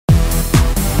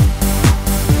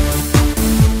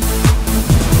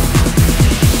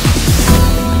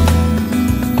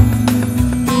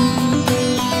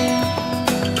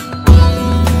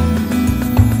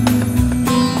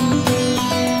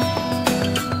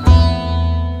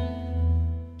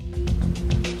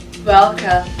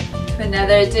Welcome to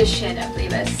another edition of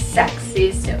Leva's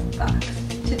Sexy Soapbox.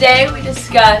 Today we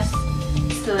discuss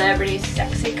celebrity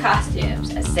sexy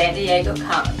costumes at San Diego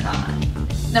Comic-Con.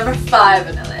 Number 5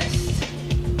 on the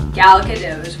list, Gal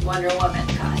Gadot's Wonder Woman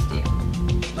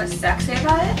costume. What's sexy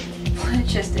about it? Well, it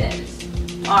just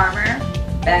is. Armor,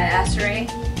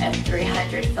 badassery, and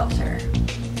 300 filter.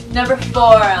 Number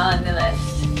 4 on the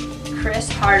list, Chris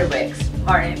Hardwick's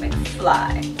Marty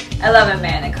McFly. I love a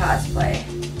man in cosplay.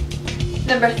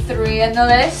 Number 3 on the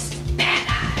list, Bad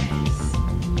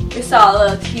Eyes. We saw a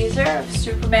little teaser of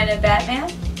Superman and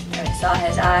Batman, and we saw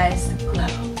his eyes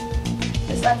glow.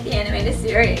 Just like the animated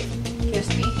series, gives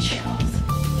me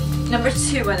chills. Number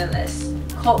 2 on the list,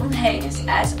 Colton Hayes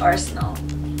as Arsenal.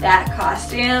 That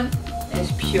costume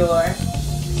is pure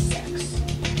sex.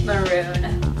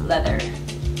 Maroon leather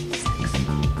sex.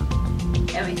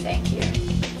 And we thank you.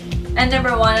 And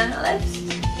number 1 on the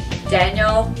list,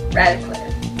 Daniel Radcliffe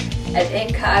as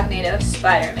Incognito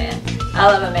Spider-Man. I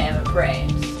love a man with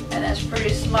brains, and that's pretty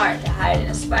smart to hide in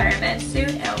a Spider-Man suit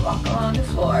and walk along the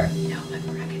floor. No one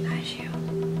will recognize you,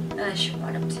 unless you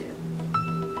want him to.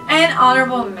 And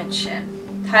honorable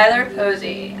mention, Tyler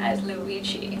Posey as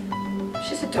Luigi.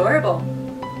 She's adorable.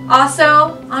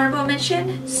 Also, honorable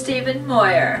mention, Stephen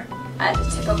Moyer as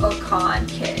a typical con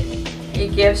kid. He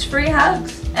gives free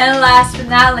hugs. And last but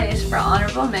not least, for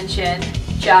honorable mention,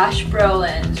 Josh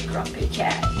Brolin's Grumpy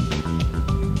Cat.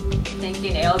 I think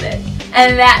you nailed it.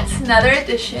 And that's another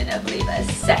edition of Leva's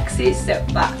Sexy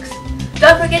Soapbox.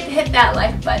 Don't forget to hit that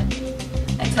like button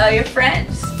and tell your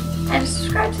friends. And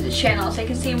subscribe to the channel so you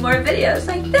can see more videos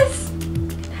like this.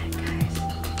 Good night,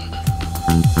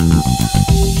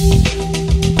 guys.